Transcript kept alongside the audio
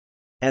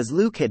As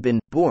Luke had been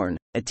born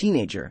a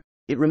teenager,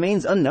 it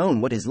remains unknown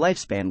what his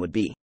lifespan would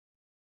be.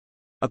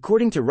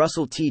 According to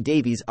Russell T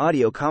Davies'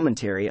 audio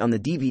commentary on the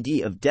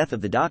DVD of Death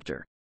of the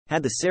Doctor,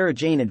 had the Sarah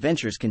Jane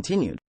adventures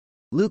continued,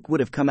 Luke would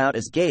have come out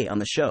as gay on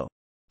the show.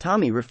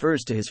 Tommy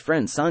refers to his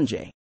friend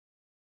Sanjay.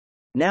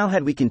 Now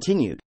had we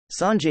continued,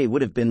 Sanjay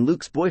would have been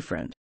Luke's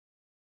boyfriend.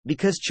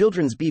 Because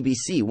children's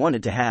BBC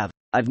wanted to have,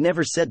 I've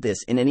never said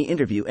this in any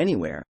interview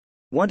anywhere,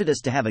 wanted us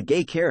to have a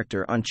gay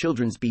character on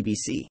children's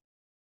BBC.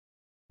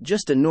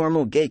 Just a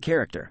normal gay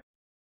character.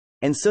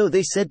 And so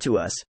they said to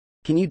us,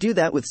 can you do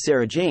that with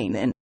Sarah Jane?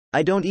 And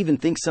I don't even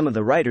think some of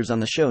the writers on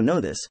the show know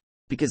this,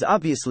 because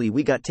obviously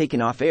we got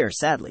taken off air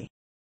sadly.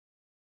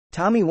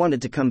 Tommy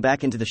wanted to come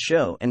back into the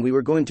show and we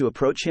were going to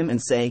approach him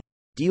and say,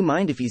 do you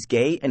mind if he's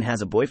gay and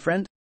has a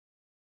boyfriend?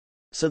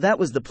 So that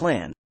was the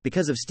plan,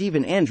 because of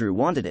Stephen Andrew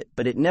wanted it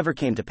but it never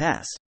came to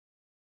pass.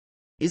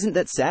 Isn't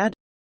that sad?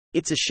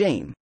 It's a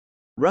shame.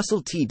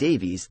 Russell T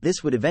Davies.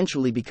 This would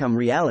eventually become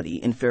reality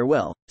in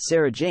Farewell,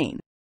 Sarah Jane,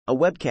 a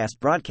webcast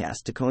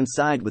broadcast to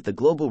coincide with the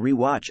global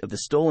rewatch of The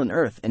Stolen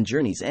Earth and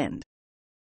Journey's End.